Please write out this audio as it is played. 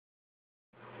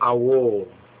Awol.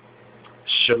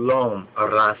 Shalom,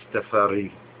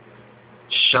 Rastafari.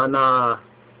 Shana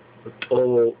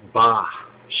Toba.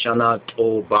 Shana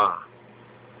Toba.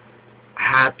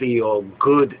 Happy or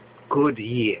good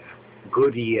year.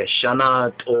 Good year.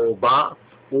 Shana Toba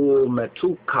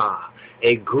Umetuka.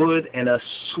 A good and a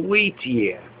sweet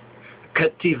year.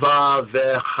 Kativa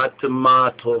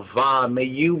ve'chatma tova. May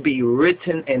you be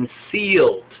written and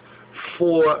sealed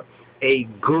for a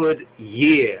good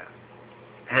year,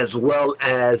 as well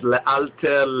as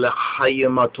le'alter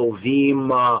l'chayim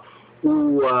atovim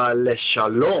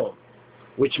u'leshalom,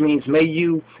 which means may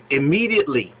you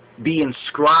immediately be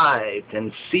inscribed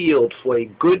and sealed for a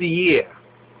good year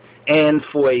and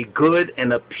for a good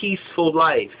and a peaceful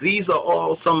life. These are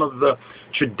all some of the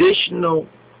traditional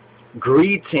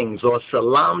greetings or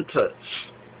salamtas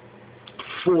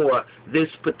for this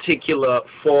particular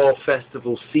fall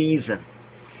festival season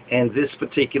and this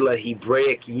particular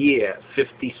Hebraic year,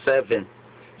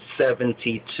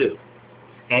 5772.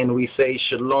 And we say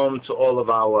shalom to all of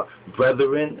our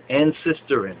brethren and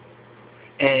sisterin,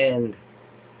 and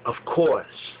of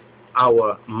course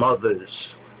our mothers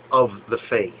of the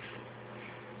faith.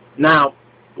 Now,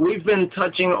 we've been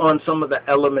touching on some of the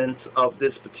elements of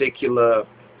this particular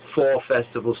fall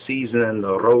festival season in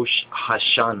the Rosh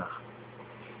Hashanah,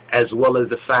 as well as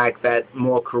the fact that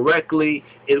more correctly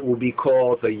it will be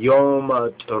called the Yom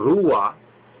Teruah,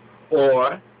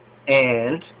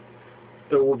 and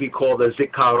it will be called the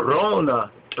Zikaron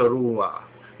Teruah.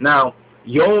 Now,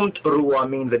 Yom Teruah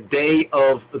means the day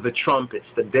of the trumpets,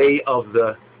 the day of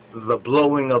the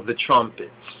blowing of the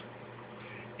trumpets.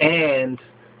 And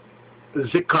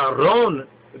Zikaron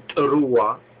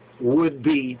Teruah would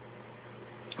be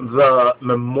the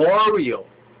memorial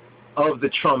of the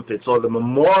trumpets, or the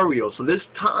memorial. So this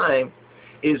time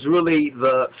is really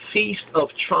the Feast of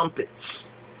Trumpets,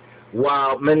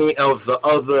 while many of the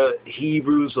other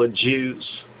Hebrews or Jews,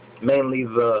 mainly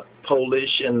the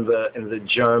Polish and the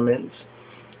Germans,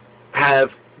 have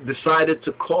decided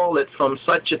to call it from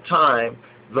such a time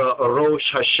the Rosh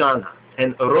Hashanah.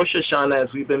 And Rosh Hashanah,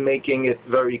 as we've been making it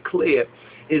very clear,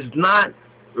 is not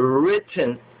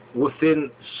written within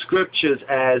scriptures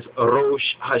as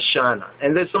Rosh Hashanah.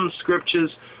 And there's some scriptures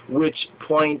which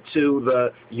point to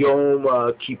the Yom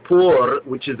Kippur,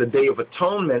 which is the Day of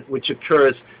Atonement, which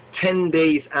occurs 10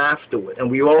 days afterward. And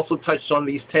we also touched on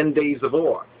these 10 days of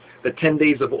awe. The 10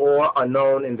 days of awe are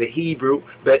known in the Hebrew,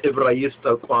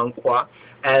 Be'Ivrayista Kwankwa,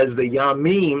 as the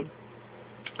Yamim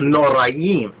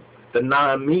Noraim. The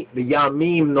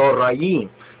Yamim Noraim.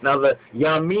 Now the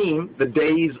Yamim, the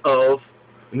days of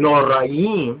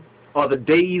Noraim, are the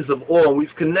days of awe.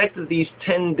 We've connected these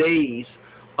 10 days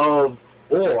of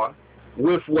awe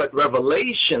with what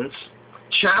Revelations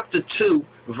chapter 2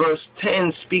 verse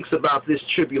 10 speaks about, this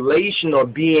tribulation or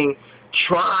being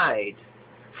tried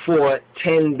for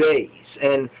 10 days.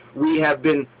 And we have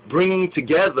been bringing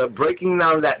together, breaking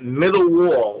down that middle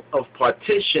wall of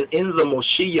partition in the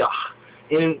Moshiach,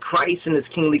 in Christ and his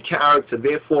kingly character,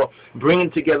 therefore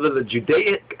bringing together the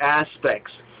Judaic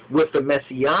aspects with the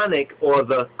Messianic or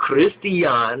the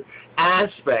Christian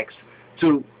aspects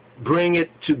to bring it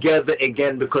together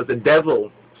again, because the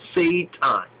devil,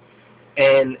 Satan,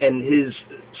 and his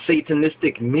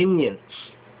satanistic minions,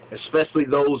 especially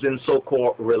those in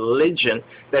so-called religion,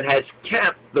 that has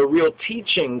kept the real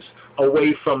teachings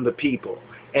away from the people.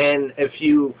 And if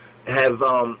you have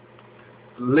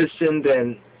listened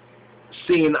and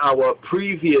seen our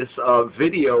previous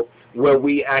video where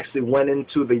we actually went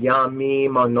into the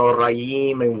Yamim or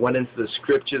Noraim and went into the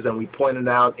scriptures, and we pointed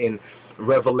out in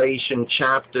Revelation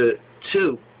chapter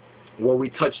 2 where we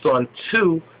touched on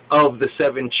 2 of the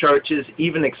 7 churches,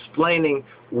 even explaining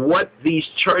what these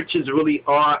churches really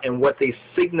are and what they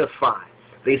signify.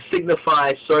 They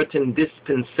signify certain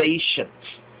dispensations.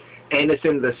 And it's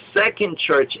in the 2nd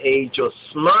church age, or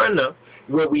Smyrna,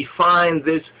 where we find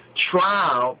this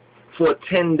trial for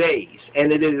 10 days.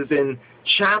 And it is in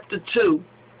chapter 2,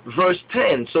 verse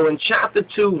 10. So in chapter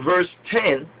 2, verse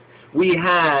 10, we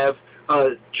have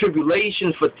a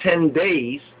tribulation for 10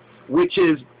 days, which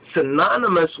is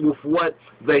synonymous with what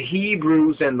the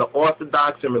Hebrews and the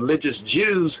Orthodox and religious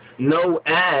Jews know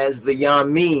as the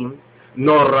Yamim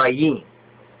Noraim.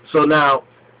 So now,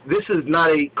 this is not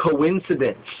a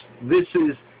coincidence. This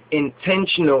is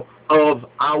intentional of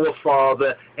our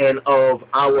Father and of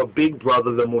our big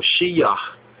brother, the Moshiach,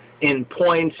 in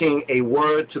pointing a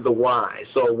word to the wise.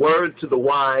 So a word to the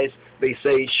wise, they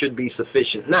say, should be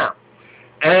sufficient. Now,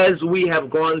 as we have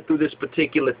gone through this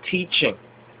particular teaching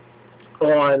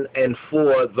on and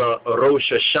for the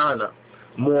Rosh Hashanah,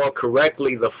 more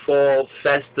correctly the fall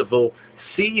festival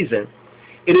season,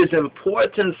 it is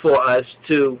important for us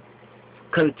to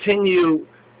continue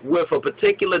with a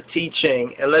particular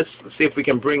teaching, and let's see if we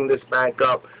can bring this back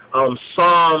up.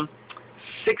 Psalm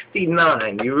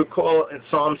 69. You recall in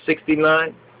Psalm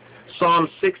 69? Psalm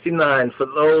 69, for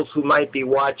those who might be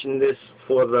watching this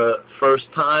for the first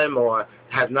time or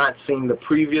have not seen the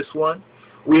previous one,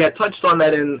 we had touched on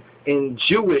that in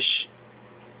Jewish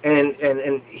and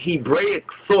Hebraic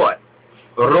thought.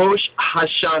 Rosh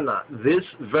Hashanah, this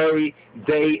very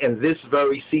day and this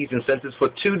very season, since it's for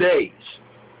 2 days.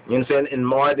 You understand? In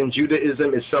modern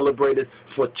Judaism, is celebrated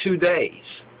for 2 days.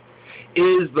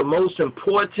 Is the most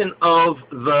important of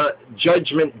the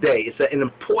judgment day. It's an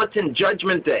important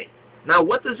judgment day. Now,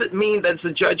 what does it mean that it's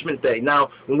a judgment day? Now,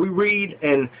 when we read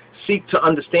and seek to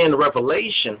understand the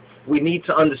Revelation, we need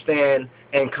to understand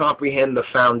and comprehend the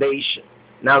foundation.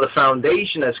 Now, the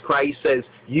foundation, as Christ says,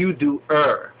 you do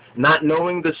err, not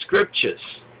knowing the Scriptures,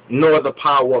 nor the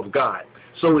power of God.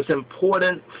 So it's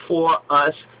important for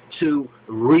us to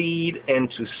read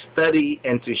and to study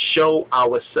and to show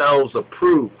ourselves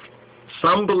approved.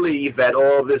 Some believe that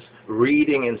all this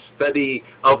reading and study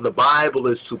of the Bible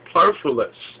is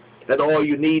superfluous, that all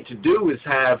you need to do is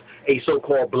have a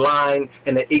so-called blind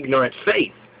and an ignorant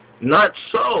faith. Not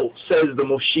so, says the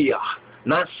Moshiach.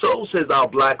 Not so, says our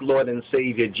black Lord and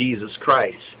Savior, Jesus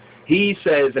Christ. He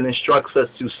says and instructs us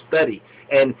to study,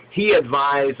 and he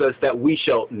advises us that we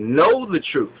shall know the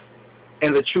truth,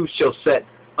 and the truth shall set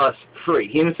us free.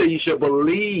 He didn't say you should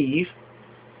believe.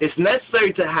 It's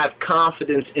necessary to have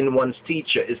confidence in one's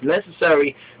teacher. It's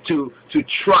necessary to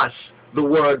trust the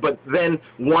word, but then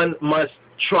one must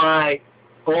try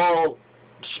all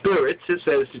spirits. It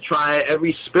says to try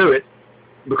every spirit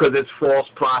because there's false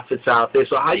prophets out there.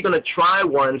 So how are you going to try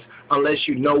ones unless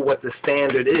you know what the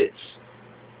standard is?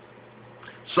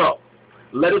 So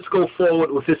let us go forward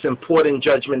with this important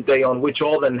judgment day on which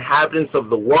all the inhabitants of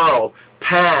the world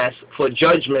pass for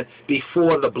judgment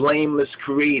before the blameless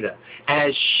Creator,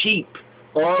 as sheep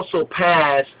also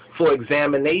pass for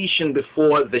examination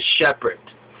before the shepherd.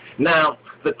 Now,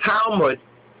 the Talmud,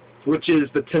 which is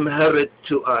the Timheret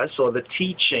to us, or the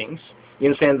teachings, you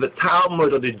understand, the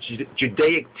Talmud or the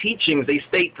Judaic teachings, they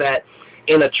state that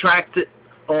in a tractate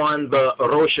on the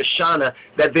Rosh Hashanah,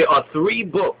 that there are 3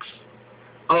 books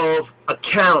of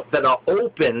account that are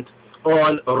opened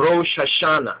on Rosh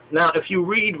Hashanah. Now, if you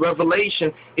read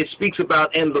Revelation, it speaks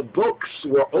about, and the books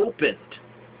were opened.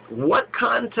 What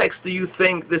context do you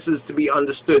think this is to be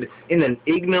understood? In an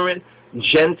ignorant,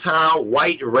 Gentile,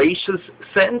 white, racist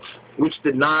sense, which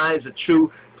denies the true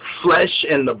flesh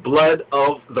and the blood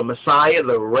of the Messiah,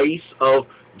 the race of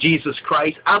Jesus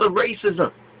Christ? Out of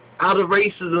racism. Out of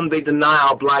racism, they deny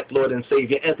our black Lord and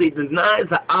Savior. And they deny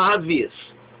the obvious.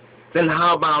 Then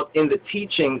how about in the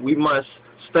teaching, we must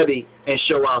study and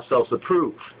show ourselves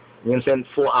approved, you understand,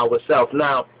 for ourselves.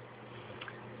 Now,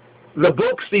 the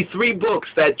books, the 3 books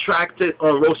that tracted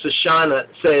on Rosh Hashanah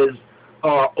says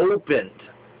are opened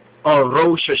on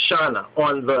Rosh Hashanah,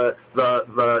 on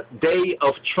the Day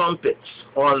of Trumpets,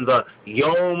 on the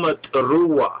Yom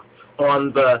Teruah,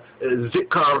 on the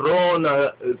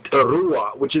Zikaron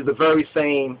Teruah, which is the very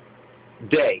same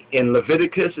day. In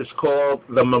Leviticus, it's called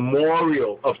the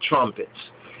Memorial of Trumpets.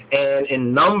 And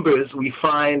in Numbers, we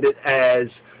find it as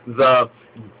the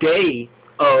Day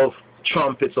of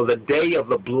Trumpets, or the day of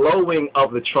the blowing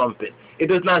of the trumpet. It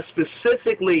does not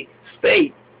specifically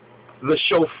state the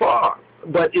shofar,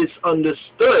 but it's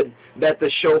understood that the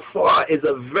shofar is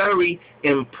a very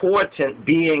important,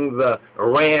 being the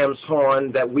ram's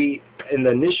horn that we, in the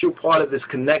initial part of this,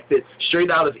 connected straight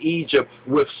out of Egypt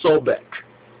with Sobek.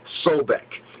 Sobek.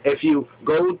 If you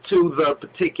go to the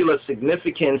particular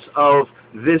significance of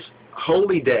this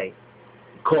holy day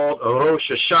called Rosh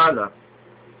Hashanah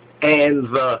and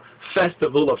the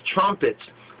Festival of Trumpets,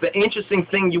 the interesting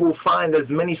thing you will find, there's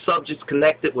many subjects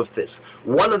connected with this.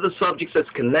 One of the subjects that's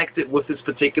connected with this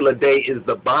particular day is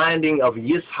the binding of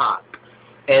Yitzhak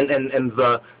and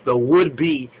the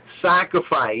would-be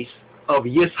sacrifice of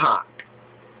Yitzhak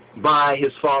by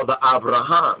his father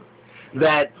Abraham.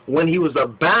 That when he was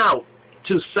about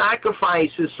to sacrifice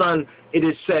his son, it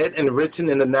is said and written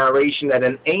in the narration that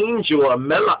an angel, a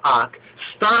Melech,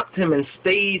 stopped him and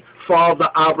stayed Father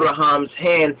Abraham's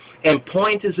hand and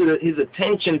pointed his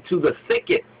attention to the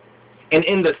thicket. And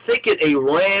in the thicket, a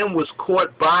ram was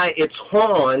caught by its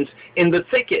horns in the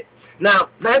thicket. Now,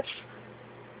 that's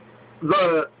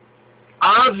the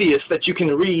obvious that you can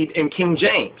read in King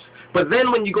James. But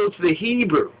then when you go to the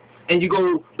Hebrew and you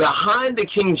go behind the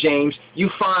King James, you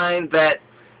find that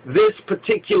this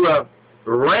particular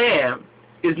ram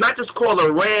is not just called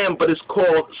a ram, but it's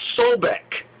called Sobek.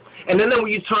 And then when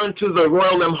you turn to the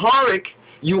Royal Amharic,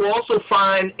 You also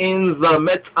find in the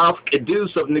Metaf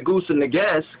Kedus of Negus and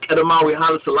Neges, Kedamawi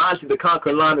Haile Selassie, the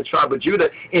conquering line of the tribe of Judah,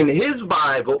 in his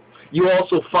Bible, you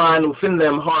also find within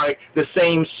them heart the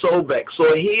same Sobek.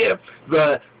 So here,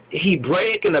 the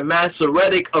Hebraic and the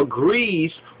Masoretic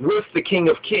agrees with the King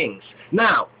of Kings.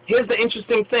 Now, here's the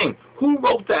interesting thing. Who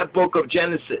wrote that book of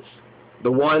Genesis?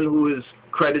 The one who is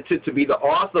credited to be the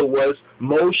author was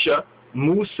Moshe,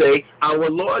 our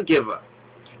lawgiver.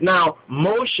 Now,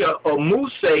 Moshe or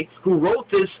Muse, who wrote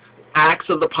this Acts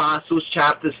of the Apostles,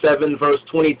 chapter 7, verse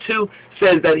 22,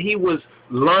 says that he was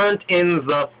learned in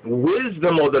the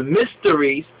wisdom or the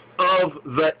mysteries of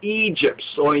the Egypts.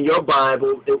 Or in your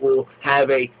Bible, it will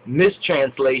have a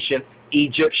mistranslation,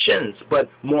 Egyptians, but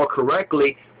more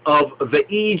correctly, of the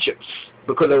Egypts,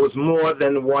 because there was more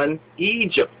than one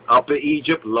Egypt: Upper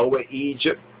Egypt, Lower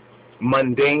Egypt,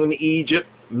 mundane Egypt,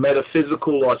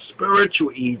 metaphysical or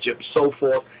spiritual Egypt, so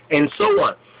forth and so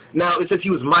on. Now, it says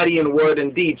he was mighty in word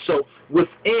and deed. So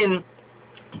within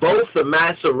both the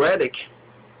Masoretic,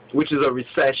 which is a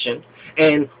recession,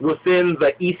 and within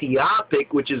the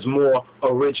Ethiopic, which is more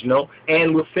original,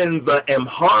 and within the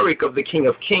Amharic of the King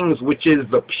of Kings, which is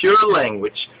the pure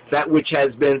language, that which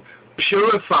has been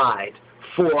purified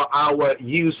for our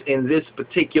use in this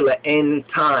particular end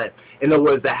time. In other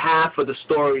words, the half of the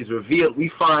story is revealed. We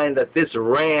find that this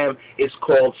ram is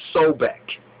called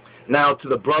Sobek. Now, to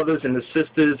the brothers and the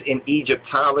sisters in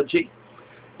Egyptology,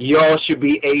 y'all should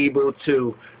be able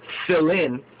to fill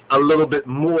in a little bit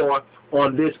more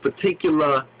on this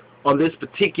particular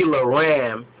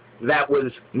ram that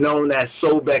was known as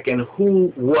Sobek, and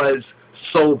who was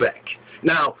Sobek.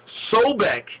 Now,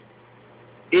 Sobek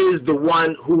is the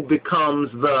one who becomes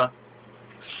the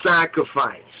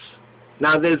sacrifice.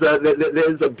 Now, there's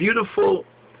a beautiful,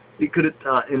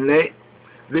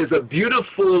 there's a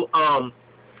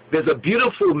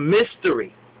beautiful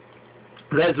mystery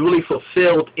that's really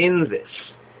fulfilled in this.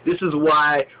 This is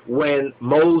why when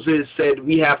Moses said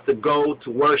we have to go to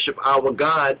worship our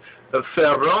God,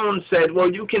 Pharaoh said,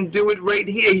 well, you can do it right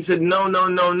here. He said, no, no,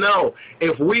 no, no.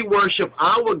 If we worship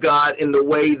our God in the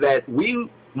way that we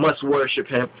must worship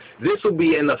him, this will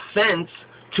be an offense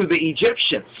to the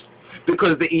Egyptians.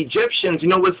 Because the Egyptians, you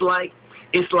know what it's like?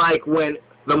 It's like when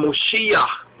the Moshiach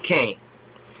came,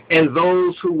 and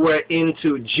those who were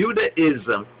into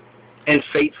Judaism and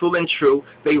faithful and true,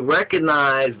 they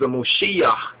recognized the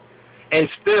Moshiach, and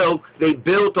still they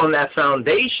built on that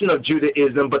foundation of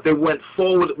Judaism, but they went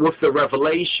forward with the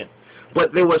revelation.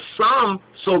 But there were some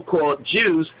so-called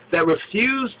Jews that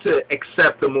refused to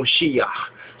accept the Moshiach.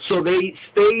 So they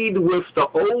stayed with the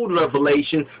old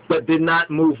revelation, but did not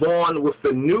move on with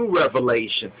the new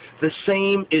revelation. The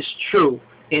same is true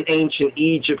in ancient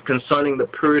Egypt concerning the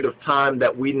period of time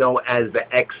that we know as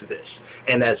the Exodus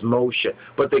and as Moshe.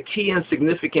 But the key and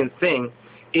significant thing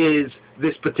is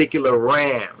this particular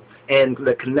ram and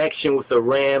the connection with the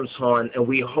ram's horn. And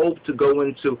we hope to go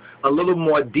into a little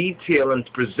more detail and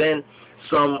present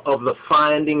some of the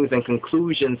findings and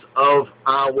conclusions of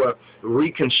our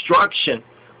reconstruction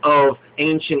of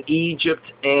ancient Egypt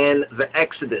and the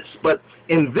Exodus. But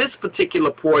in this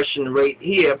particular portion right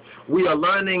here, we are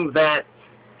learning that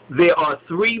there are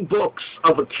 3 books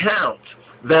of account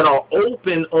that are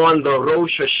open on the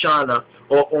Rosh Hashanah,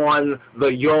 or on the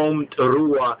Yom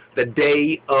Teruah, the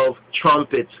Day of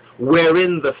Trumpets,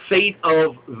 wherein the fate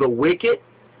of the wicked,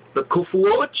 the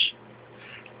Kufuot,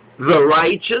 the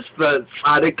righteous, the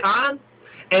Tzadikan,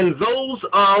 and those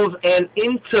of an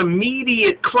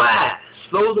intermediate class,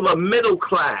 those of a middle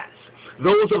class,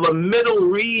 those of a middle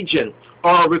region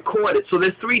are recorded. So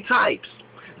there's 3 types.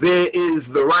 There is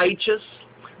the righteous,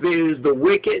 there is the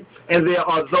wicked, and there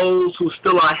are those who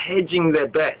still are hedging their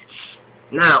bets.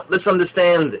 Now, let's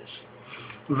understand this.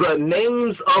 The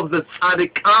names of the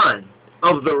tzaddikan,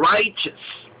 of the righteous,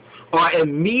 are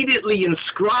immediately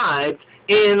inscribed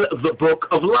in the book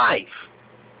of life.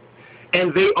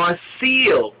 And they are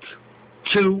sealed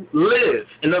to live.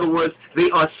 In other words, they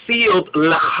are sealed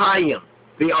l'chaim.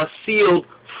 They are sealed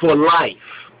for life.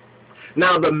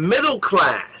 Now, the middle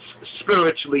class,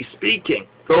 spiritually speaking,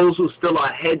 those who still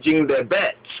are hedging their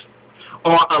bets,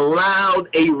 are allowed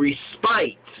a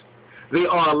respite. They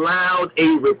are allowed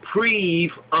a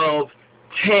reprieve of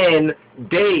 10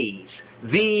 days.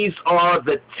 These are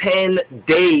the 10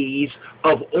 days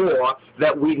of awe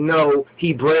that we know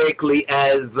Hebraically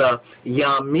as the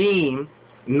Yamim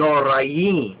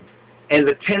Norayim. And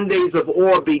the 10 days of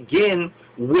awe begin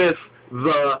with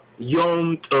the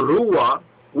Yom Teruah,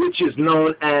 which is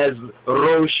known as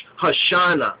Rosh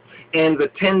Hashanah. And the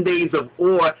 10 days of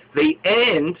awe, they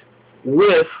end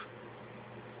with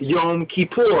Yom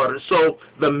Kippur. So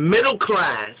the middle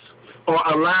class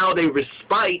or allowed a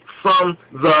respite from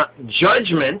the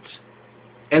judgment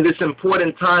and this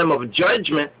important time of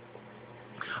judgment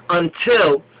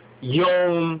until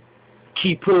Yom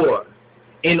Kippur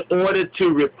in order to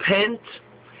repent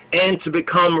and to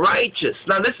become righteous.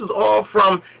 Now, this is all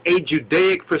from a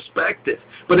Judaic perspective,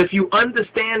 but if you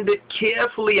understand it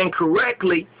carefully and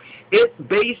correctly, it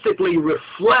basically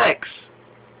reflects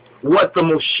what the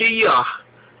Moshiach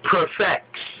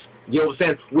perfects. You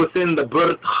understand? Within the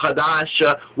Brit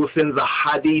Hadasha, within the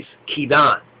Hadith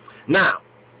Kidan. Now,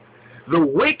 the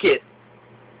wicked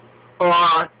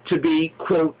are to be,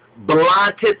 quote,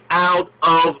 blotted out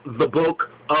of the book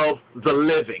of the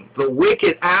living. The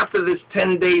wicked, after this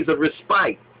 10 days of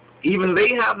respite, even they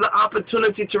have the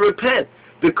opportunity to repent,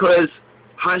 because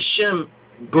Hashem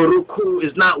Baruch Hu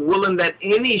is not willing that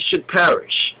any should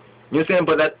perish. You understand?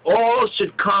 But that all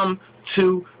should come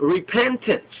to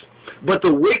repentance. But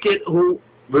the wicked who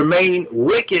remain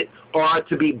wicked are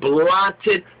to be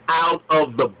blotted out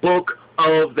of the book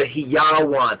of the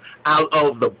Hiyawan, out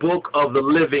of the book of the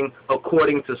living,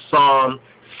 according to Psalm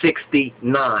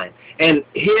 69. And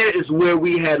here is where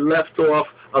we had left off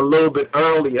a little bit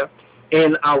earlier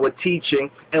in our teaching,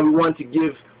 and we want to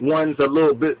give ones a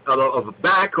little bit of a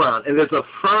background. And there's a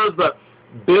further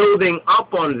building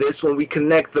up on this when we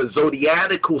connect the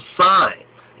zodiacal sign.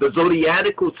 The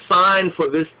zodiacal sign for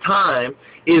this time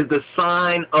is the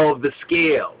sign of the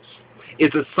scales.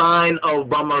 It's a sign of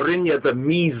Bamarinya, the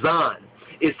Mizan.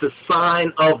 It's the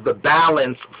sign of the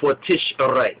balance for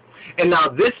Tishrei. And now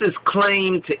this is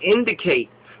claimed to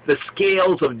indicate the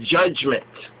scales of judgment,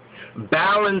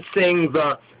 balancing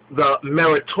the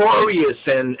meritorious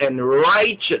and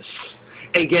righteous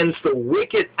against the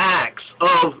wicked acts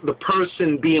of the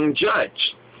person being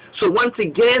judged. So once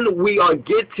again, we are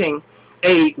getting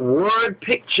a word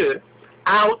picture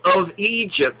out of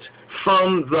Egypt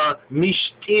from the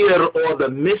mishtir, or the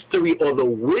mystery, or the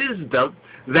wisdom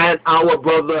that our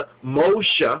brother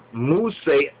Moshe,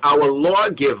 our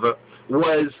lawgiver,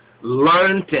 was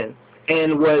learned in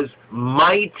and was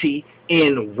mighty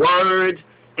in word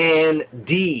and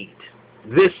deed.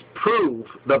 This proved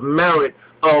the merit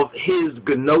of his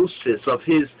gnosis, of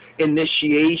his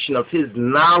initiation, of his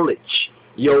knowledge,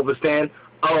 you understand,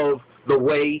 of the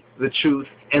way, the truth,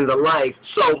 and the life.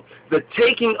 So the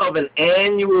taking of an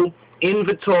annual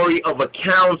inventory of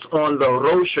accounts on the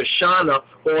Rosh Hashanah,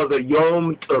 or the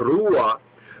Yom Teruah,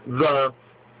 the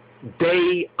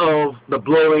day of the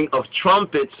blowing of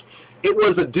trumpets, it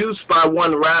was adduced by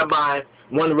one rabbi,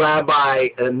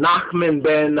 Nachman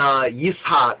ben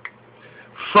Yitzhak,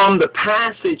 from the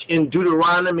passage in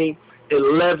Deuteronomy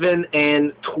 11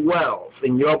 and 12.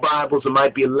 In your Bibles, it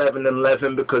might be 11 and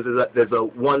 11, because there's a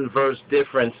one-verse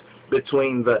difference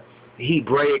between the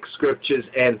Hebraic scriptures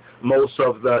and most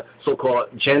of the so-called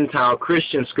Gentile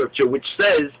Christian scripture, which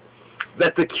says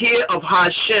that the care of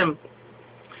Hashem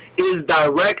is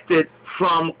directed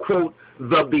from, quote,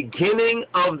 the beginning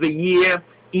of the year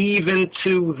even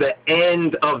to the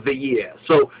end of the year.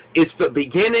 So it's the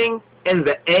beginning and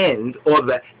the end, or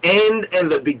the end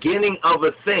and the beginning of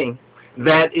a thing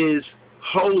that is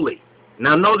holy.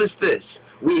 Now notice this.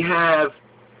 We have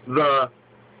the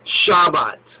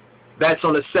Shabbat, that's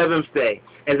on the 7th day.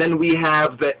 And then we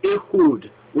have the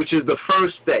Ehud, which is the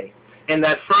first day. And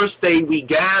that first day we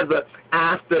gather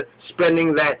after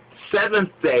spending that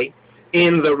 7th day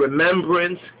in the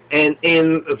remembrance and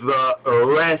in the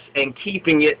rest, and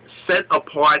keeping it set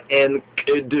apart and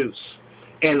kedus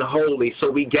and holy. So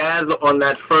we gather on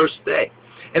that first day.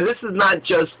 And this is not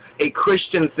just a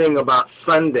Christian thing about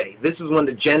Sunday. This is when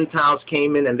the Gentiles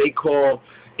came in and they call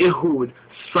Ehud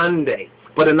Sunday.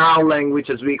 But in our language,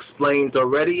 as we explained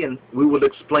already, and we will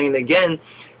explain again,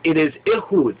 it is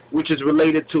Ehud, which is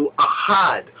related to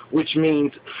Ahad, which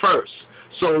means first.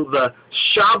 So the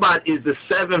Shabbat is the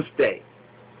 7th day.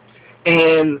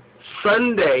 And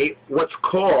Sunday, what's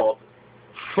called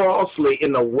falsely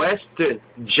in the Western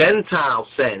Gentile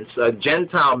sense, a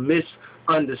Gentile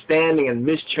misunderstanding and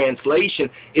mistranslation,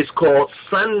 is called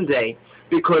Sunday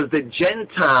because the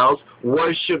Gentiles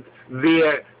worship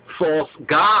their false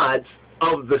gods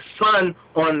of the sun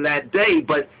on that day.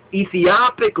 But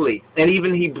Ethiopically and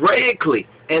even Hebraically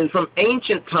and from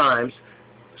ancient times,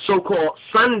 so-called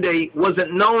Sunday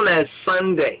wasn't known as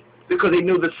Sunday because they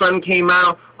knew the sun came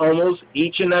out almost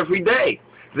each and every day.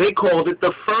 They called it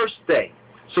the first day.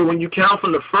 So when you count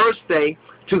from the first day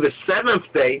to the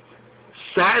 7th day,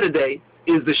 Saturday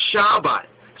is the Shabbat.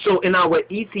 So in our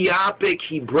Ethiopic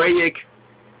Hebraic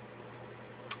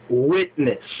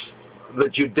witness, the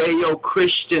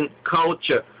Judeo-Christian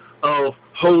culture of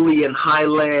Holy and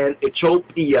Highland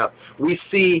Ethiopia, we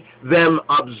see them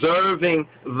observing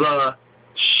the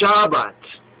Shabbat,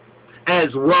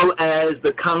 as well as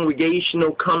the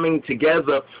congregational coming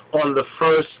together on the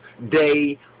first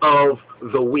day of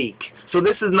the week. So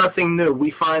this is nothing new.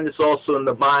 We find this also in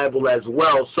the Bible as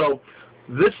well. So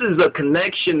this is a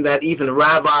connection that even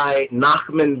Rabbi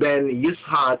Nachman ben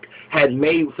Yitzhak had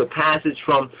made with a passage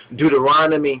from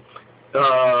Deuteronomy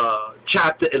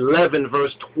chapter 11,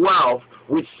 verse 12,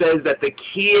 which says that the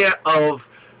care of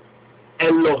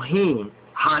Elohim,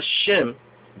 Hashem,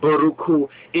 Baruch Hu,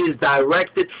 is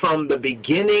directed from the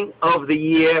beginning of the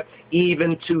year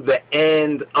even to the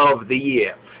end of the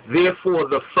year. Therefore,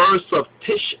 the first of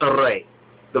Tishrei,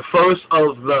 the first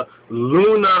of the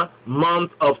lunar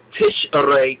month of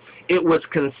Tishrei, it was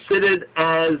considered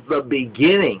as the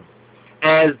beginning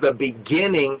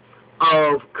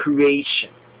of creation,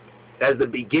 as the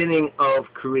beginning of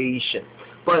creation.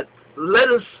 But let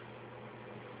us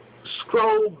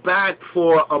scroll back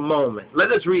for a moment.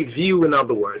 Let us review, in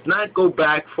other words. Not go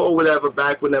back, forward ever,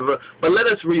 backward never, but let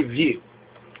us review.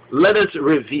 Let us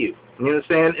review. You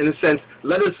understand? In a sense,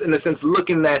 let us, in a sense,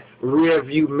 look in that rear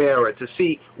view mirror to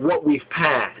see what we've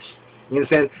passed. You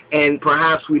understand? And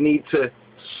perhaps we need to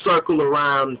circle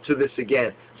around to this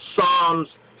again. Psalms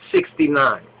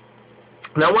 69.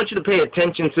 Now, I want you to pay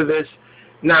attention to this.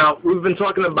 Now, we've been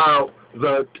talking about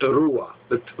the teruah.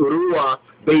 The teruah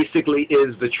basically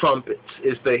is the trumpets.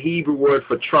 It's the Hebrew word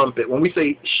for trumpet. When we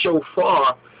say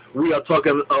shofar, we are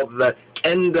talking of the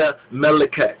kenda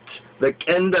meleket. The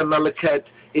kenda meleket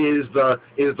is the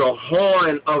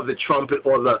horn of the trumpet,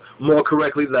 or the more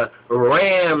correctly, the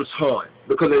ram's horn,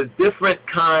 because there's different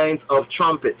kinds of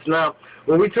trumpets. Now,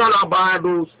 when we turn our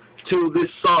Bibles to this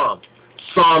psalm,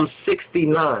 Psalm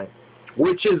 69,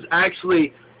 which is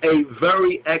actually a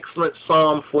very excellent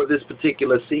psalm for this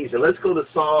particular season. Let's go to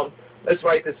Psalm. Let's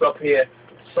write this up here.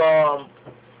 Psalm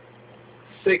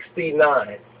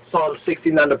 69. Psalm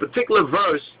 69, the particular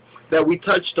verse that we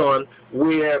touched on,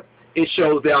 where it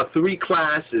shows there are three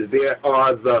classes. There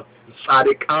are the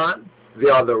tzaddikan,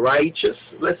 there are the righteous.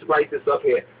 Let's write this up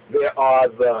here. There are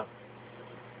the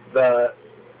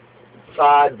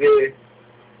tzaddikan,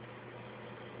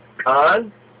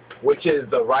 which is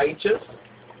the righteous.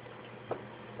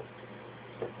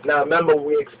 Now remember,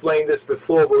 we explained this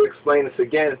before, but we'll explain this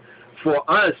again. For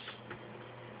us,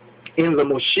 in the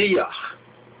Moshiach,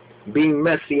 being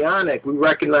messianic, we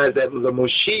recognize that the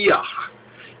Moshiach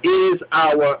is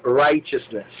our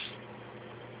righteousness.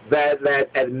 That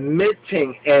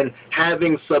admitting and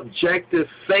having subjective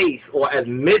faith or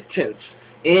admittance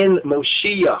in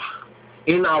Moshiach,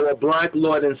 in our black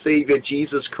Lord and Savior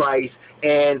Jesus Christ,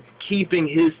 and keeping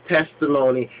his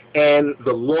testimony and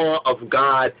the law of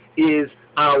God is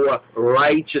our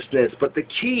righteousness. But the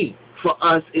key for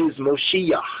us is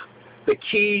Moshiach. The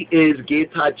key is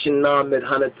Getachinam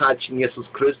Medhanatachin Jesus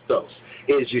Christos,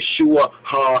 is Yeshua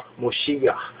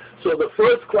HaMoshiach. So the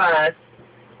first class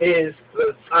is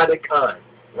the tzaddikan,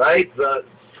 right? The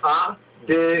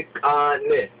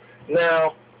tzaddikan.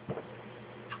 Now,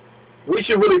 we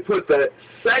should really put the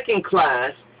second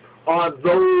class are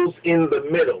those in the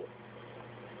middle.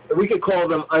 We could call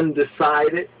them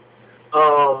undecided.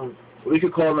 We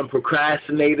could call them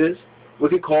procrastinators. We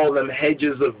could call them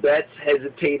hedges of bets,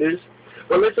 hesitators.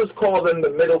 But let's just call them the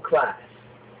middle class,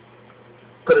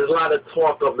 because there's a lot of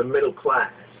talk of the middle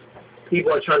class.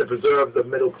 People are trying to preserve the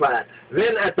middle class.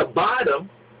 Then at the bottom,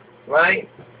 right,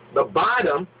 the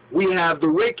bottom, we have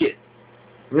the wicked.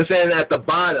 You're saying at the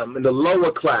bottom, in the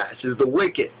lower class, is the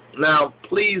wicked. Now,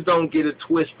 please don't get it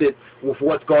twisted with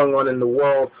what's going on in the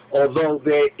world, although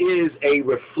there is a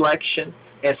reflection,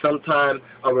 and sometimes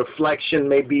a reflection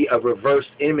may be a reverse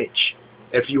image,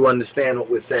 if you understand what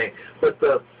we're saying. But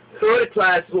the third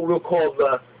class is what we'll call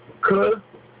the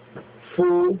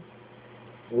Kfu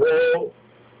Wo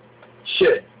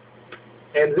Shit.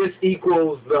 And this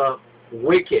equals the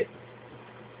wicked.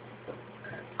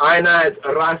 I, as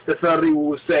Rastafari,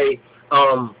 will say,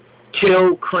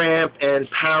 kill, cramp, and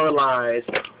paralyze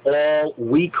all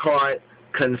weak heart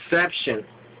conception.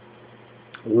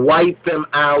 Wipe them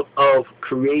out of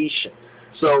creation.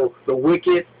 So the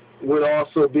wicked would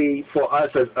also be for us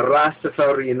as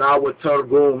Rastafari, in our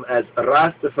Targum as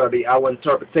Rastafari, our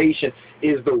interpretation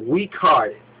is the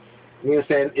weak-hearted. You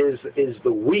understand? Is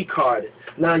the weak-hearted.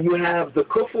 Now you have the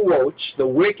Kufuwoch, the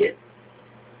wicked.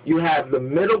 You have the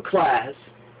middle class.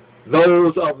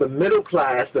 Those of the middle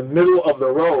class, the middle of the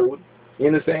road. You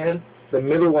understand? The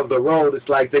middle of the road is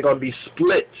like they're going to be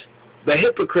split. The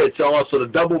hypocrites are also the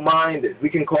double-minded. We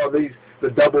can call these the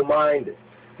double-minded.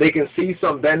 They can see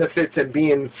some benefits in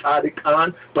being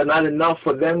Sadiqan, but not enough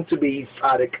for them to be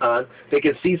Sadiqan. They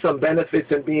can see some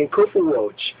benefits in being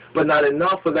Kufuroch, but not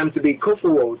enough for them to be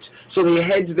Kufuroch. So they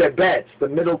hedge their bets, the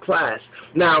middle class.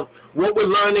 Now, what we're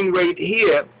learning right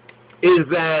here is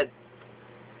that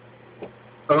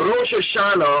Rosh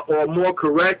Hashanah, or more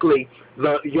correctly,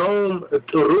 the Yom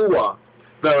Teruah,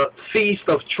 the Feast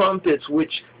of Trumpets,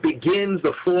 which begins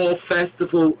the fall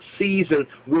festival season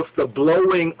with the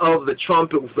blowing of the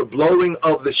trumpet, with the blowing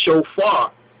of the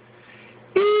shofar,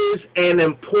 is an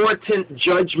important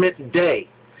judgment day.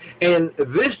 And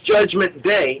this judgment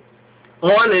day,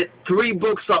 on it, 3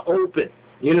 books are open.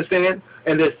 You understand?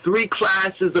 And there's 3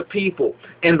 classes of people.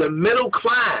 And the middle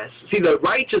class, see, the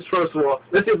righteous, first of all,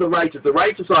 let's say the righteous. The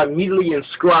righteous are immediately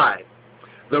inscribed.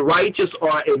 The righteous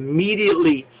are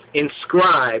immediately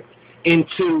inscribed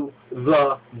into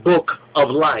the book of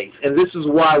life. And this is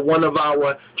why one of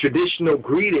our traditional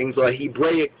greetings, or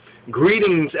Hebraic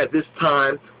greetings at this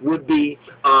time, would be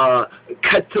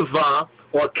Ketava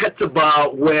or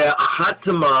Ketaba, where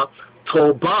Hatama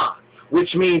Tobah,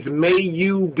 which means may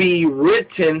you be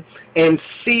written and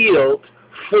sealed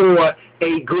for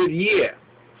a good year.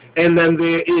 And then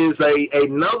there is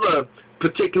another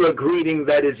particular greeting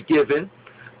that is given.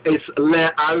 It's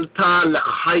le'alta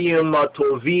le'chayim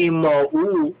tovim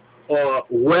ma'u, or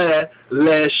we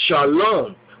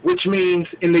le'shalom, which means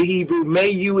in the Hebrew, may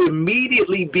you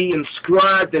immediately be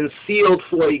inscribed and sealed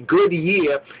for a good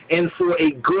year and for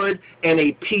a good and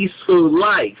a peaceful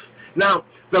life. Now,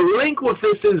 the link with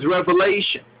this is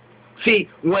Revelation. See,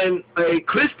 when a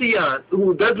Christian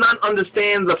who does not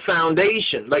understand the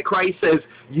foundation, like Christ says,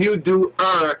 you do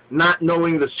err not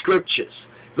knowing the Scriptures.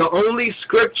 The only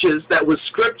Scriptures that were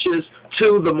Scriptures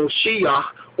to the Moshiach,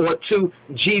 or to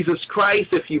Jesus Christ,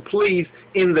 if you please,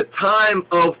 in the time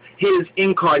of his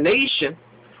incarnation,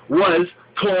 was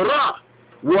Torah,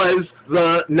 was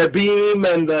the Nabim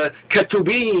and the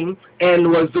Ketubim, and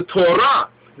was the Torah.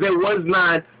 There was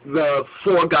not the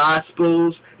 4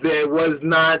 Gospels. There was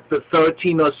not the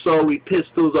 13 or so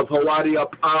epistles of Hawari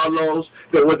Apollos.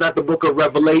 There was not the book of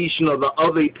Revelation or the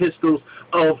other epistles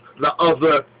of the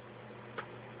other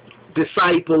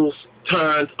disciples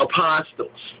turned apostles.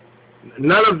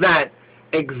 None of that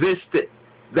existed.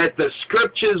 That the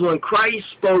Scriptures, when Christ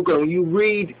spoke, and when you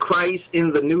read Christ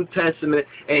in the New Testament,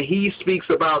 and he speaks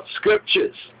about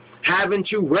Scriptures,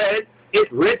 haven't you read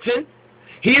it written?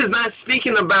 He is not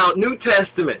speaking about New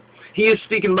Testament. He is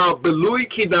speaking about Belui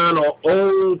Kidan, or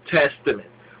Old Testament.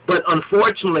 But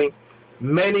unfortunately,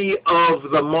 many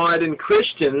of the modern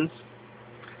Christians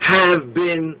have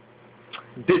been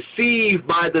deceived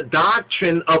by the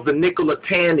doctrine of the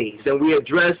Nicolaitanes. And we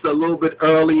addressed a little bit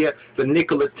earlier the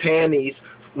Nicolaitanes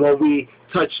when we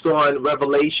touched on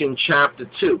Revelation chapter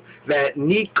 2. That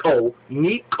Nico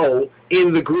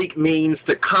in the Greek means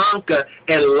to conquer,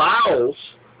 and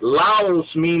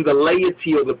Laos mean the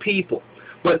laity or the people.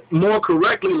 But more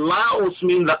correctly, Laos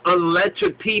mean the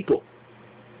unlettered people.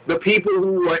 The people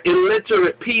who were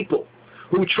illiterate people,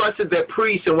 who trusted their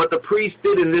priests. And what the priests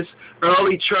did in this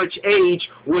early church age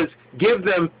was give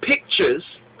them pictures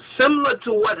similar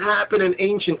to what happened in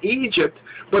ancient Egypt,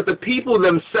 but the people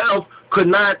themselves could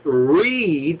not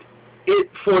read it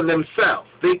for themselves.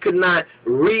 They could not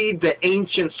read the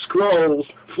ancient scrolls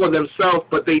for themselves,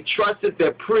 but they trusted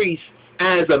their priests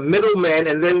as a middleman.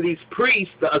 And then these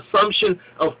priests, the assumption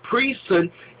of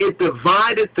priesthood, it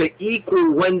divided the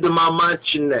equal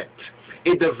wendemamachinet.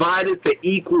 It divided the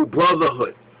equal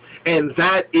brotherhood. And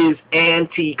that is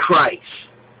Antichrist.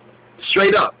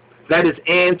 Straight up. That is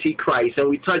Antichrist. And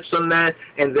we touched on that,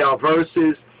 and there are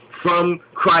verses from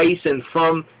Christ and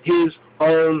from his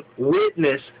own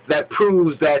witness that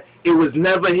proves that it was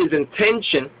never his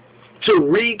intention to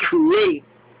recreate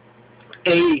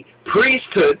a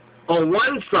priesthood on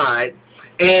one side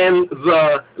and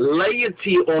the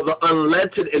laity or the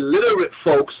unlettered illiterate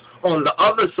folks on the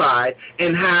other side,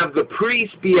 and have the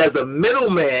priest be as a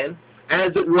middleman,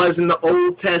 as it was in the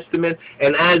Old Testament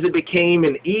and as it became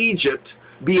in Egypt,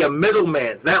 be a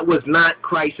middleman. That was not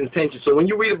Christ's intention. So when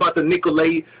you read about the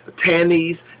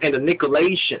Nicolaitanes and the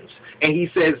Nicolaitans, and he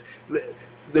says,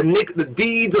 the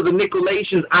deeds of the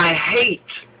Nicolaitans I hate,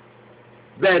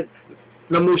 that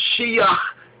the Moshiach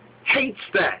hates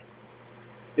that.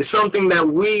 It's something that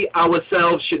we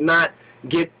ourselves should not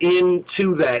get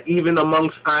into, that even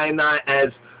amongst I and I as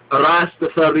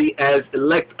Rastafari, as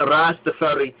elect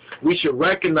Rastafari, we should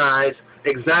recognize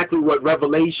exactly what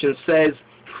Revelation says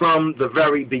from the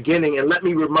very beginning. And let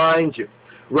me remind you,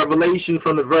 Revelation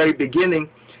from the very beginning,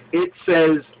 it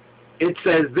says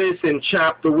this in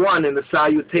chapter 1 in the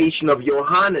salutation of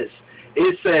Johannes.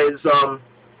 It says,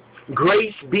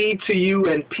 Grace be to you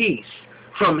and peace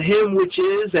from him which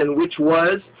is, and which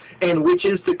was, and which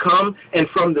is to come, and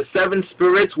from the seven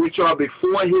spirits which are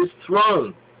before his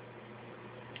throne,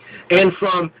 and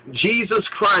from Jesus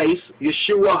Christ,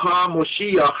 Yeshua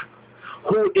HaMoshiach,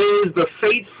 who is the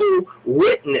faithful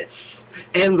witness,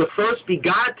 and the first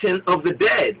begotten of the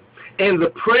dead, and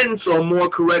the prince, or more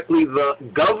correctly, the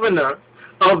governor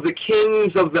of the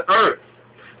kings of the earth,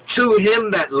 to him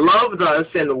that loved us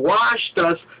and washed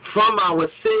us from our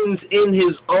sins in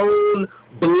his own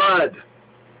blood,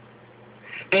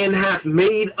 and hath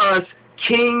made us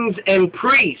kings and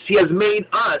priests. He has made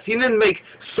us. He didn't make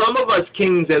some of us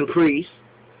kings and priests,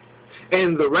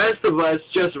 and the rest of us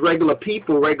just regular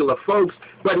people, regular folks,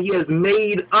 but he has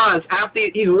made us, after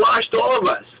he's washed all of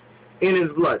us in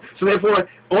his blood. So therefore,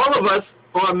 all of us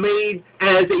are made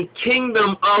as a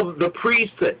kingdom of the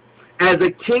priesthood, as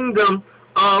a kingdom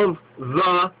of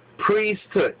the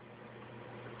priesthood,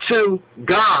 to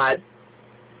God,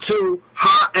 to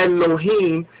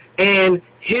Ha-Elohim, and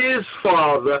his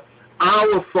Father,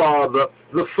 our Father,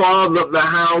 the Father of the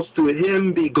house. To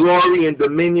him be glory and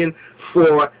dominion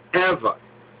forever.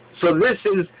 So this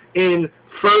is in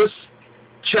first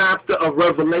chapter of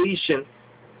Revelation,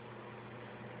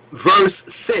 verse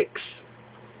 6.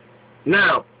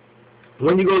 Now,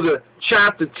 when you go to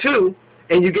chapter 2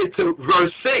 and you get to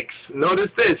verse 6,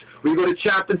 notice this. We go to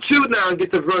chapter 2 now and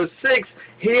get to verse 6.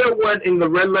 Hear what in the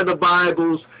red letter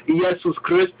Bibles Jesus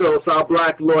Christos, our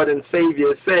black Lord and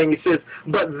Savior, is saying. He says,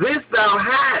 but this thou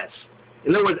hast.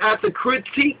 In other words, after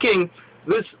critiquing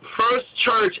this first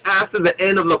church after the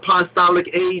end of the apostolic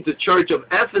age, the church of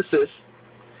Ephesus,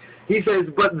 he says,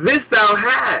 but this thou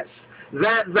hast,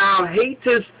 that thou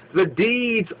hatest the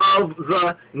deeds of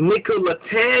the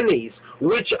Nicolaitanes,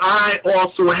 which I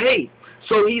also hate.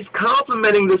 So he's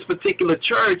complimenting this particular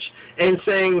church and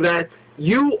saying that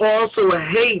you also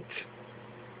hate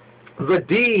the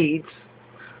deeds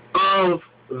of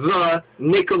the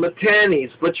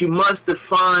Nicolaitanes, but you must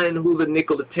define who the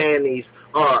Nicolaitanes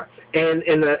are. And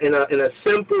in a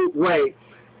simple way,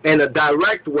 in a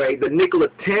direct way, the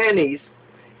Nicolaitanes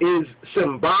is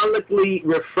symbolically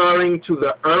referring to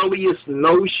the earliest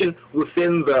notion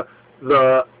within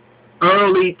the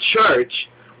early church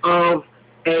of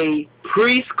a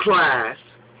priest class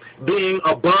being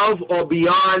above or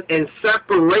beyond and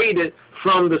separated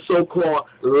from the so-called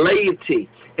laity,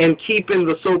 and keeping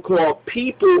the so-called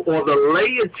people or the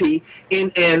laity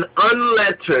in an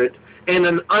unlettered and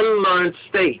an unlearned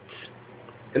state,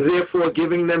 and therefore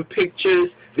giving them pictures,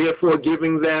 therefore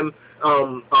giving them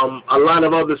a lot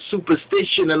of other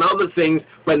superstition and other things,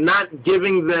 but not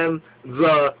giving them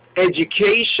the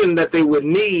education that they would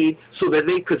need so that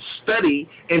they could study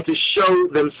and to show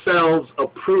themselves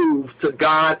approved to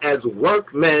God as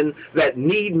workmen that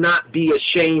need not be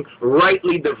ashamed,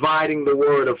 rightly dividing the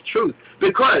word of truth.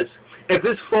 Because if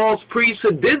this false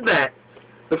priesthood did that,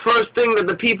 the first thing that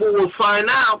the people will find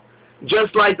out,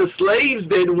 just like the slaves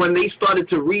did when they started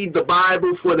to read the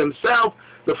Bible for themselves,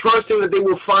 the first thing that they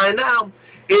will find out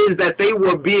is that they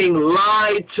were being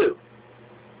lied to.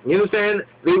 You understand?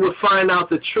 They would find out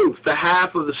the truth, the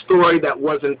half of the story that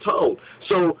wasn't told.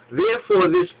 So, therefore,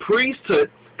 this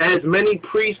priesthood, as many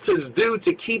priesthoods do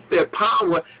to keep their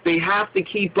power, they have to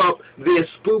keep up their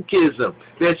spookism,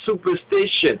 their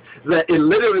superstition, the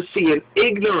illiteracy and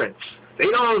ignorance. They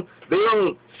don't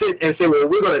sit and say, well,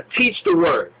 we're going to teach the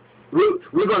word.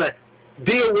 We're going to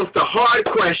deal with the hard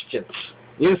questions.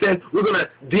 You understand? We're going to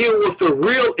deal with the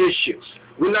real issues.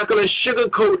 We're not going to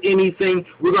sugarcoat anything.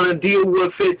 We're going to deal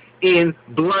with it in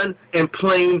blunt and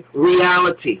plain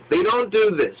reality. They don't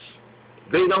do this.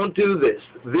 They don't do this.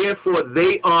 Therefore,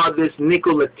 they are this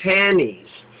Nicolaitanes,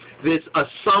 this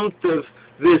assumptive,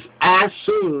 this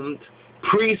assumed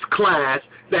priest class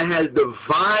that has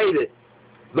divided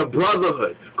the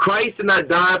brotherhood. Christ did not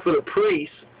die for the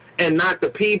priests and not the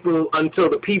people until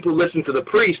the people listened to the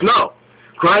priest. No.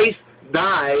 Christ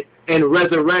died and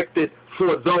resurrected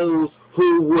for those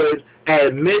who would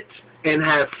admit and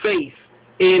have faith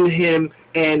in him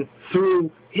and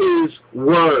through his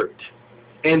word.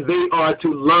 And they are to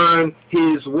learn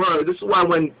his word. This is why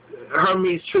when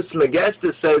Hermes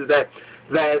Trismegistus says that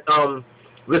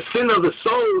the sin of the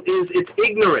soul is its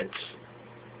ignorance.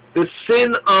 The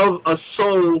sin of a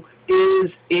soul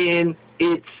is in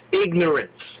its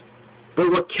ignorance.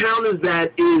 But what counters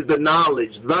that is the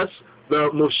knowledge. Thus, the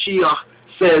Moshiach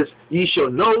says, ye shall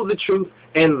know the truth,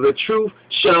 and the truth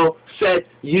shall set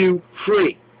you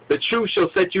free. The truth shall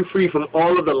set you free from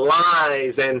all of the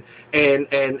lies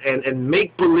and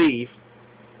make-believe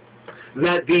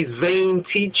that these vain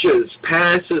teachers,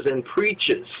 pastors, and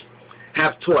preachers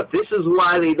have taught. This is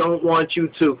why they don't want you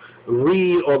to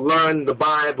read or learn the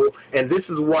Bible. And this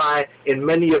is why in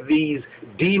many of these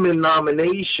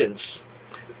denominations,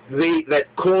 that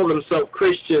call themselves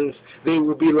Christians, they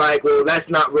will be like, well, that's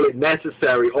not really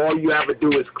necessary. All you have to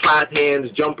do is clap hands,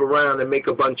 jump around, and make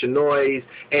a bunch of noise,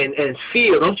 and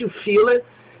feel. Don't you feel it?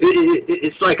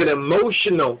 It's like an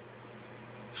emotional,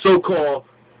 so-called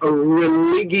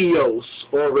religios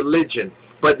or religion.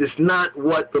 But it's not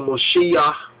what the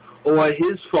Moshiach or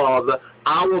his father,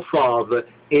 our father,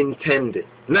 intended.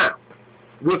 Now,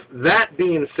 with that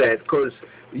being said, because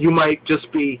you might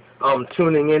just be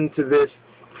tuning into this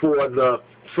for the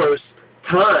first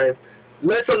time,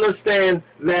 let's understand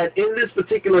that in this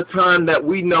particular time that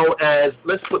we know as,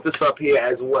 let's put this up here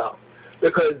as well,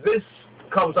 because this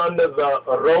comes under the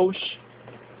Rosh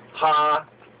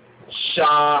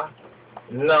Hashanah,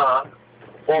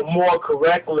 or more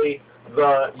correctly,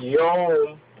 the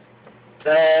Yom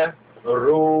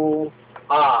Teruah.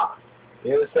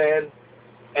 You understand?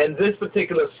 And this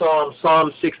particular psalm,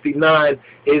 Psalm 69,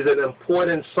 is an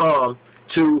important psalm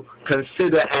to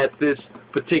consider at this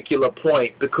particular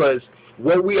point, because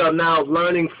what we are now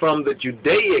learning from the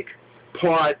Judaic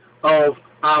part of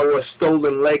our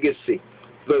stolen legacy,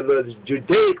 the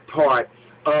Judaic part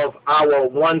of our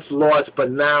once lost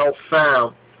but now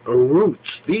found roots.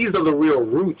 These are the real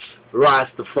roots,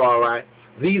 Rastafari.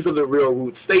 These are the real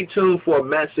roots. Stay tuned for a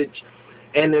message,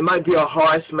 and it might be a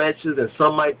harsh message and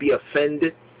some might be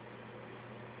offended,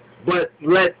 but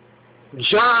let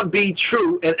Jah be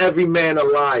true and every man a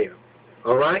liar.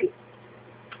 All right?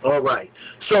 All right.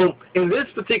 So in this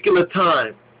particular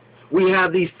time, we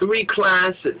have these three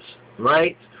classes,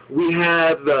 right? We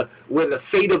have where the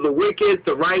fate of the wicked,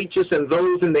 the righteous, and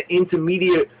those in the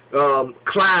intermediate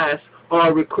class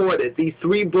are recorded. These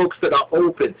three books that are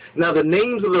open. Now the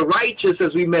names of the righteous,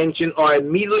 as we mentioned, are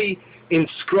immediately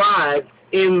inscribed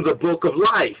in the book of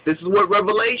life. This is what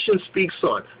Revelation speaks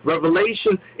on.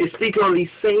 Revelation is speaking on these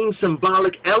same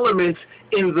symbolic elements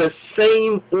in the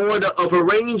same order of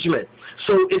arrangement.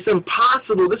 So it's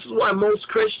impossible. This is why most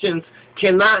Christians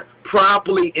cannot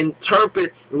properly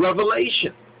interpret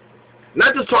Revelation.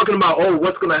 Not just talking about, oh,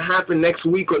 what's going to happen next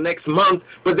week or next month,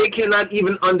 but they cannot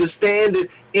even understand it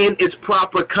in its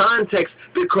proper context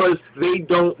because they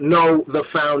don't know the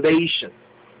foundation.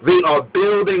 They are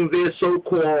building their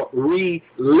so-called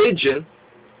religion,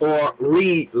 or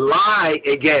rely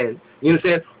again, you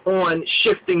understand, on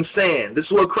shifting sand. This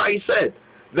is what Christ said,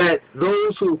 that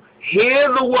those who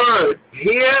hear the word,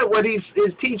 hear what he's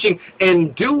teaching,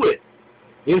 and do it,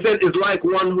 you understand, is like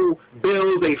one who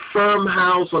builds a firm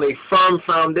house on a firm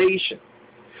foundation.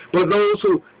 But those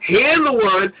who hear the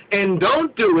word and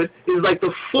don't do it is like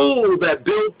the fool that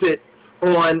built it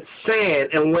on sand,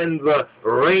 and when the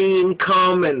rain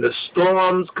come and the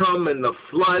storms come and the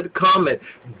flood come and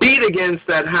beat against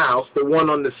that house, the one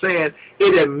on the sand,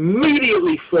 it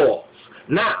immediately falls.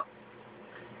 Now,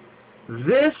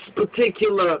 this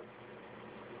particular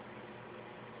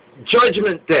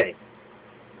judgment day,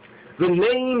 the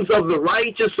names of the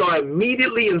righteous are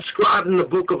immediately inscribed in the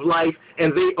book of life,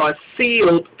 and they are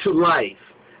sealed to life.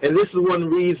 And this is one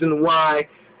reason why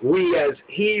we as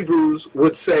Hebrews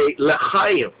would say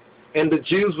L'chaim, and the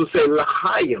Jews would say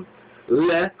L'chaim,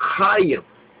 L'chaim,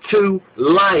 to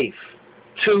life,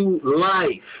 to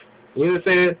life. You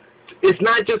understand? It's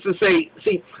not just to say,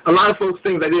 see, a lot of folks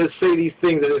think that they say these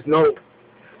things and there's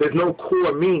no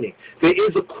core meaning. There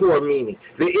is a core meaning.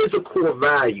 There is a core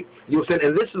value. You understand?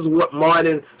 And this is what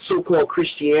modern so-called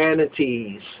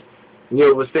Christianities,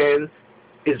 you understand,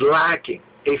 is lacking,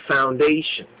 a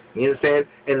foundation. You understand?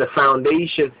 And the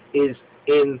foundation is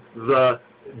in the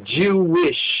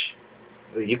Jewish.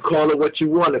 You call it what you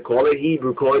want to call it,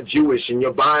 Hebrew, call it Jewish. In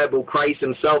your Bible, Christ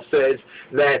himself says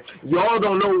that y'all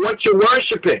don't know what you're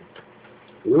worshiping.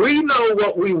 We know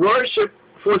what we worship,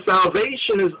 for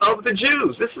salvation is of the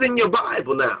Jews. This is in your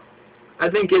Bible now. I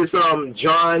think it's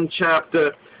John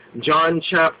chapter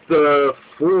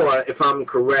 4, if I'm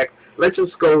correct. Let's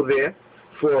just go there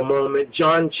for a moment.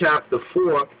 John chapter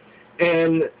 4.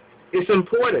 And it's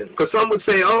important, because some would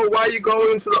say, oh, why are you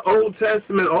going into the Old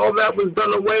Testament? All that was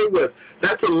done away with.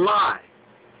 That's a lie.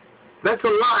 That's a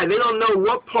lie. They don't know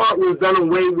what part was done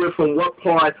away with and what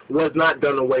part was not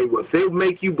done away with. They'll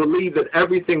make you believe that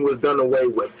everything was done away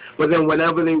with. But then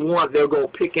whenever they want, they'll go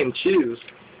pick and choose.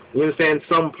 You understand?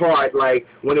 Some part, like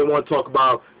when they want to talk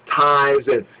about tithes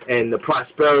and the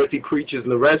prosperity preachers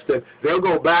and the rest of it, they'll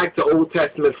go back to Old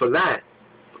Testament for that,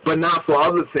 but not for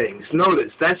other things.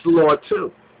 Notice, that's the law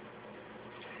too.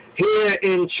 Here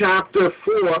in chapter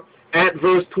 4 at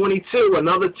verse 22,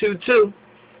 another 2:2,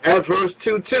 at verse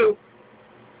 2:2,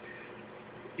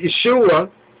 Yeshua,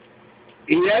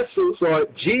 Jesus, or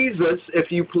Jesus,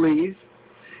 if you please,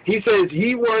 he says,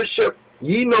 ye worship,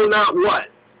 ye know not what.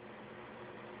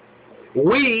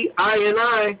 We, I and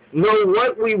I, know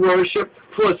what we worship,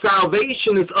 for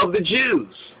salvation is of the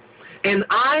Jews. And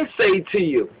I say to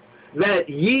you, that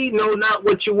ye know not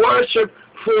what you worship,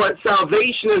 for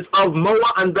salvation is of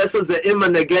Moa and Besas the Imma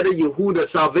Negeda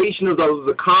Yehuda. Salvation is of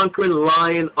the conquering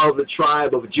lion of the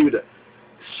tribe of Judah.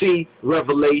 See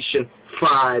Revelation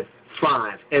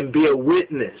 5:5. And be a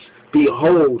witness.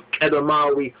 Behold,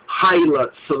 Kedamawi,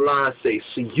 Haila Selassie,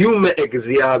 Siyuma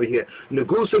Exia,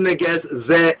 Negusa Neges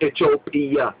Ze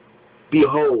Ethiopia.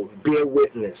 Behold, be a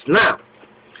witness. Now,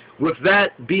 with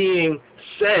that being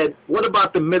said, what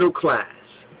about the middle class?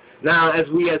 Now, as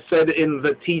we had said in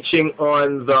the teaching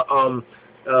on the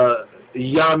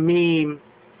Yamim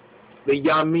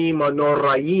or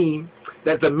Noraim,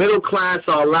 that the middle class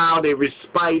are allowed a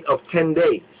respite of 10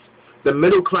 days. The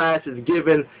middle class is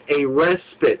given a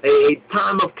respite, a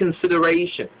time of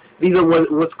consideration. These are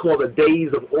what's called the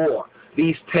days of awe,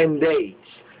 these 10 days.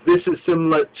 This is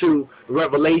similar to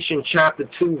Revelation chapter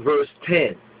 2, verse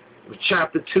 10.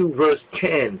 Chapter 2, verse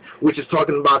 10, which is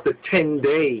talking about the 10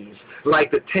 days,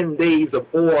 like the 10 days of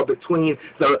awe between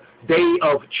the day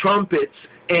of trumpets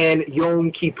and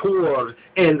Yom Kippur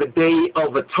and the day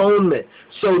of atonement.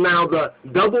 So now the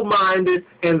double-minded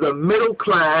and the middle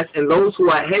class and those who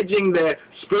are hedging their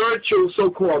spiritual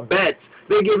so-called bets,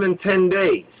 they're given 10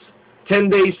 days. 10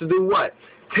 days to do what?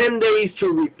 10 days to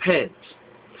repent.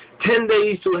 10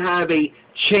 days to have a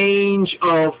change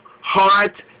of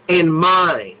heart and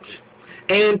mind,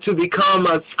 and to become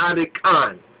a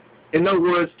tzaddikan. In other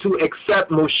words, to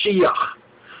accept Moshiach,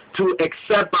 to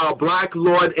accept our black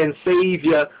Lord and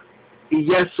Savior,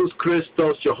 Jesus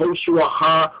Christos, Yehoshua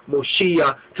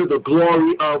HaMoshiach, to the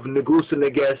glory of Negusa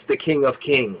Neges, the King of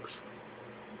Kings.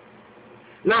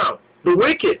 Now, the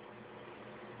wicked,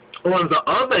 on the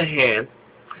other hand,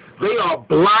 they are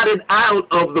blotted out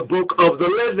of the book of the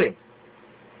living.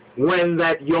 When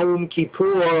that Yom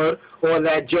Kippur or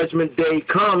that judgment day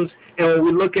comes, and when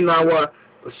we look in our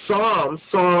Psalm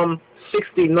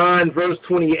 69, verse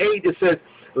 28, it says,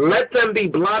 let them be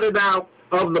blotted out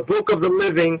of the book of the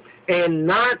living and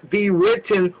not be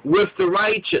written with the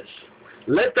righteous.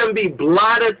 Let them be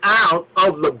blotted out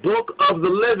of the book of the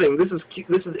living. This is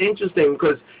interesting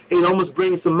because it almost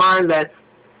brings to mind that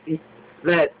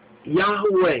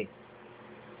Yahweh,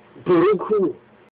 Baruch Hu,